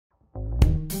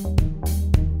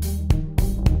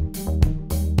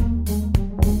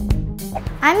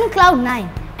I'm in cloud 9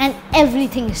 and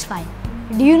everything is fine.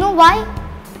 Do you know why?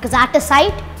 Because at a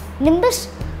sight,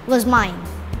 Nimbus was mine.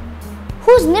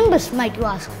 Who's Nimbus, might you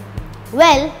ask?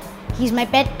 Well, he's my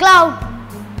pet cloud.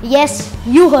 Yes,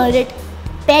 you heard it.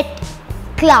 Pet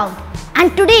cloud.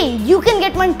 And today you can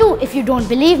get one too if you don't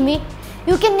believe me.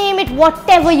 You can name it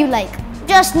whatever you like,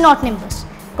 just not Nimbus,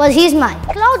 because he's mine.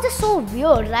 Clouds are so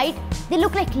weird, right? They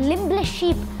look like limbless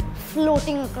sheep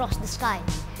floating across the sky.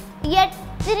 Yet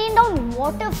they rain down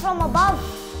water from above.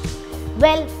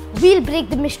 Well, we'll break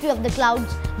the mystery of the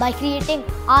clouds by creating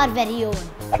our very own.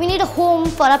 We need a home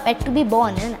for a pet to be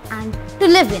born in and to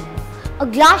live in. A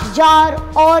glass jar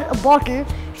or a bottle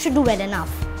should do well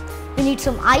enough. We need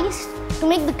some ice to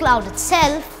make the cloud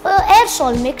itself, an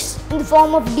aerosol mix in the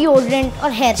form of deodorant or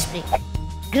hairspray.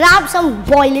 Grab some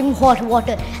boiling hot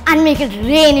water and make it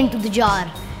rain into the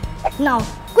jar. Now,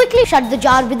 quickly shut the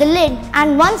jar with the lid,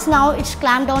 and once now it's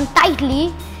clamped down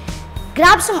tightly,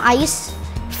 grab some ice,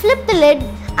 flip the lid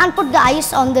and put the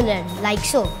ice on the lid like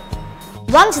so.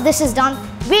 Once this is done,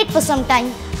 wait for some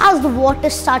time as the water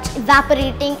starts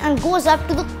evaporating and goes up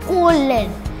to the cold lid.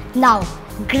 Now,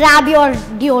 grab your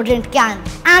deodorant can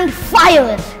and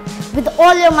fire with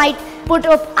all your might. Put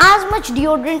up as much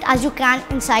deodorant as you can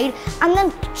inside and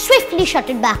then swiftly shut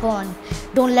it back on.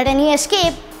 Don't let any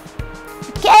escape.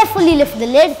 Carefully lift the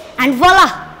lid and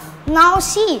voila! Now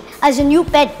see as a new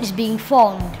pet is being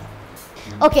formed.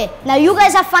 Okay, now you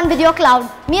guys have fun with your cloud.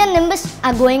 Me and Nimbus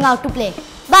are going out to play.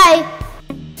 Bye!